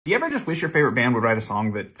Do you ever just wish your favorite band would write a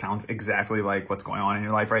song that sounds exactly like what's going on in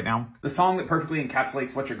your life right now? The song that perfectly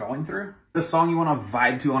encapsulates what you're going through? The song you want to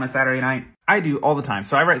vibe to on a Saturday night? I do all the time,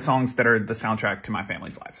 so I write songs that are the soundtrack to my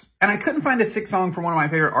family's lives. And I couldn't find a sick song from one of my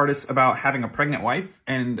favorite artists about having a pregnant wife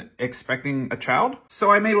and expecting a child, so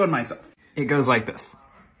I made one myself. It goes like this.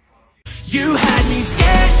 You had me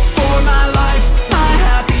scared for my life, my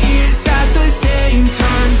happiest at the same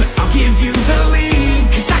time, but I'll give you the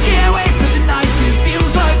lead, 'cause I can't wait for